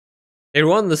Hey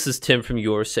everyone, this is Tim from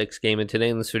YourSixGaming. Today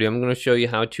in this video, I'm going to show you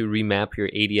how to remap your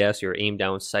ADS, your aim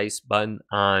down sights button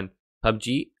on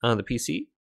PUBG on the PC.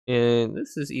 And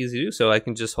this is easy to do, so I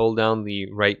can just hold down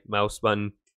the right mouse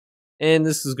button. And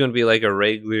this is going to be like a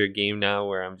regular game now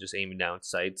where I'm just aiming down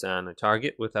sights on a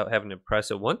target without having to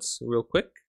press it once real quick.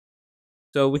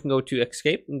 So we can go to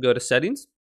escape and go to settings.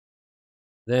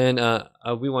 Then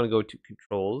we want to go to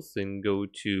controls and go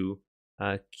to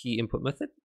key input method.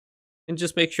 And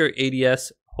just make sure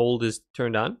ADS hold is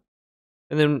turned on.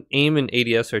 And then aim and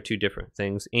ADS are two different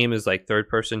things. Aim is like third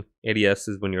person. ADS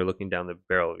is when you're looking down the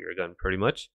barrel of your gun pretty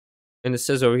much. And it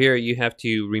says over here you have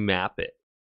to remap it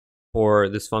for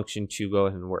this function to go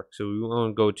ahead and work. So we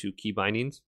want to go to key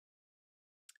bindings,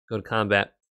 go to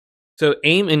combat. So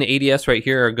aim and ADS right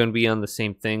here are going to be on the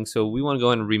same thing. So we want to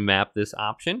go ahead and remap this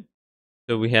option.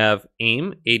 So we have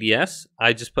aim, ADS.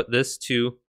 I just put this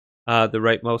to the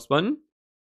right mouse button.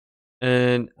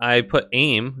 And I put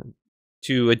aim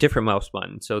to a different mouse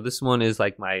button. So this one is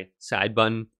like my side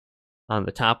button on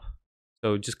the top.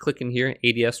 So just click in here,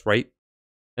 ADS right,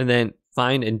 and then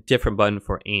find a different button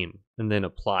for aim, and then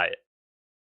apply it.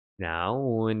 Now,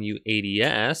 when you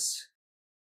ADS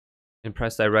and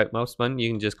press that right mouse button,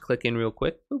 you can just click in real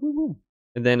quick. Boom, boom, boom.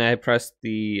 And then I press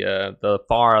the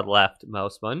far left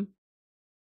mouse button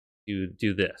to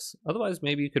do this. Otherwise,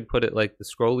 maybe you could put it like the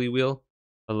scrolly wheel.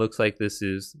 It looks like this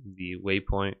is the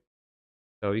waypoint.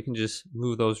 So you can just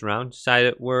move those around, decide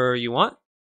it where you want.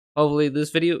 Hopefully this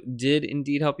video did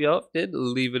indeed help you out. If it did,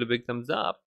 leave it a big thumbs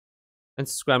up. And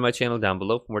subscribe to my channel down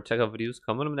below for more tech videos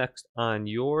coming up next on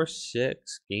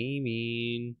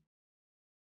YourSixGaming.